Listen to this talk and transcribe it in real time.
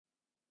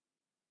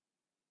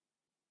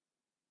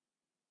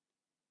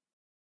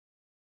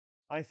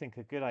I think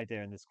a good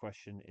idea in this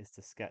question is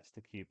to sketch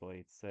the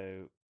cuboid.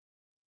 So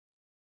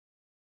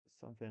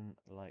something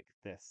like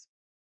this.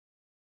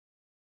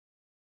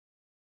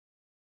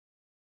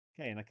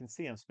 Okay, and I can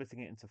see I'm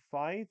splitting it into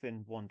 5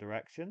 in one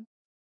direction.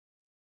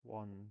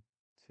 1,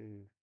 2,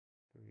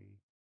 3,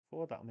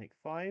 4. That'll make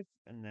 5,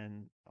 and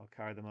then I'll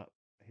carry them up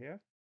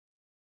here.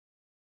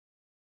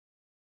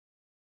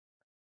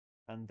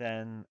 And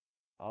then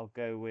I'll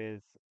go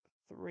with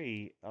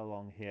 3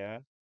 along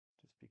here,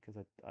 just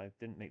because I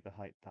didn't make the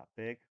height that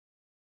big.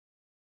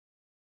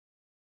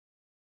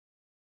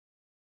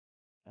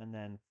 And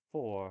then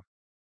 4,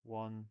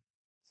 1,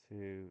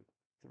 2,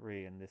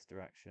 3 in this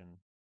direction.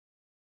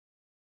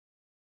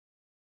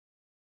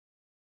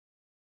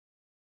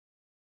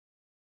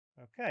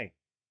 Okay.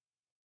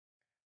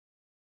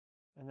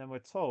 And then we're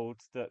told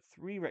that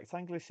 3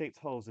 rectangular shaped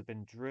holes have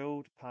been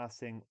drilled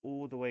passing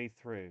all the way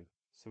through.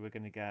 So we're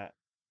going to get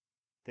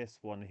this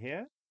one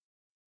here.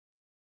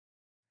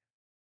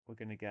 We're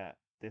going to get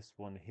this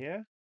one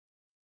here.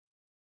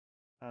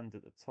 And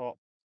at the top,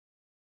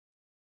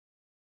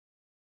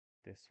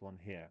 this one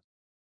here.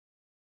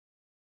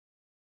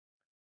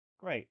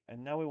 Great.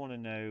 And now we want to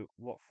know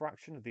what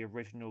fraction of the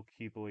original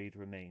cuboid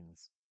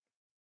remains.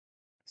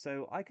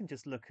 So I can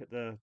just look at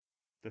the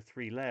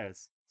 3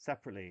 layers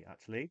separately,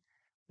 actually.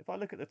 If I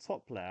look at the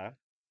top layer,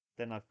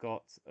 then I've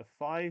got a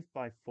 5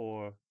 by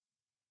 4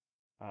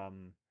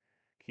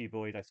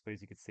 cuboid, I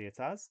suppose you could see it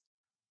as.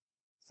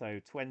 So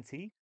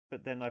 20,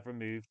 but then I've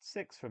removed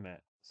 6 from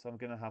it. So I'm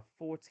going to have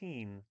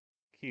 14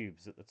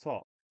 cubes at the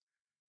top.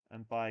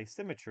 And by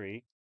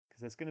symmetry,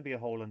 because there's going to be a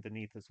hole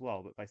underneath as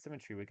well, but by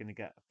symmetry, we're going to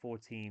get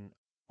 14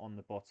 on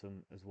the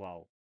bottom as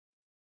well.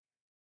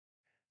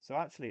 So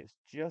actually, it's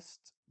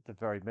just the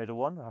very middle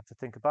one I have to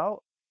think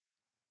about.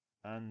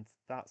 And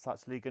that's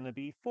actually going to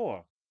be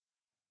 4,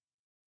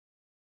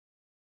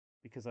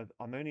 because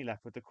I'm only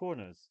left with the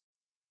corners,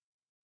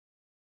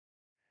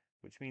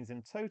 which means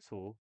in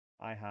total,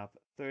 I have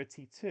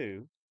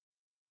 32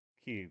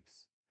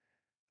 cubes.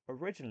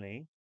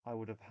 Originally, I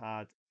would have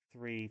had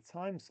 3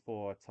 times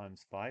 4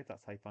 times 5.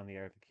 That's how you find the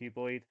area of a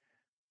cuboid.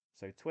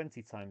 So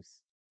 20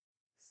 times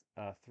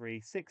 3,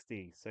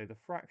 60. So the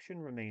fraction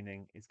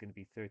remaining is going to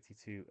be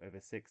 32 over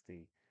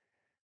 60.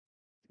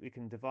 We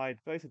can divide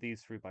both of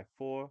these through by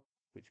 4,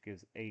 which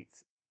gives 8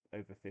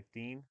 over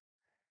 15.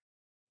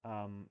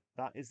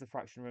 That is the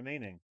fraction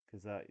remaining,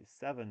 because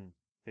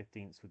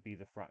 7/15 would be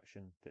the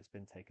fraction that's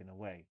been taken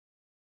away.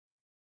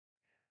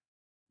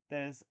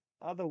 There's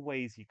other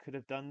ways you could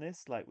have done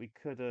this, like we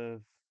could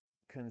have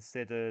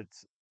considered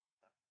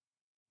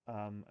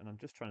and I'm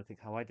just trying to think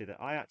how I did it.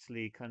 I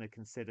actually kind of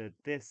considered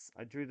this.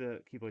 I drew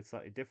the cuboid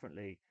slightly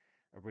differently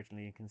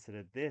originally and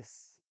considered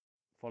this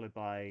followed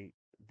by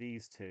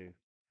these two.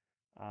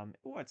 It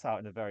works out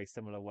in a very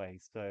similar way.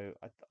 So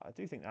I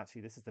do think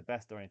actually this is the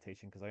best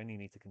orientation because I only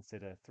need to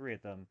consider 3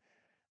 of them.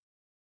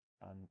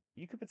 And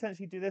you could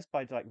potentially do this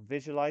by like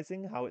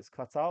visualizing how it's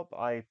cut out, but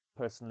I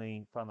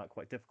personally found that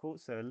quite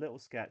difficult. So a little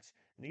sketch,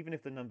 and even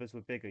if the numbers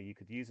were bigger, you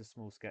could use a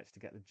small sketch to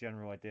get the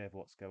general idea of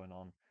what's going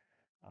on.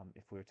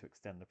 If we were to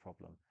extend the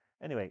problem.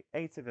 Anyway,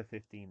 8 over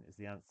 15 is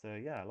the answer.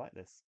 Yeah, I like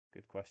this.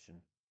 Good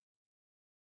question.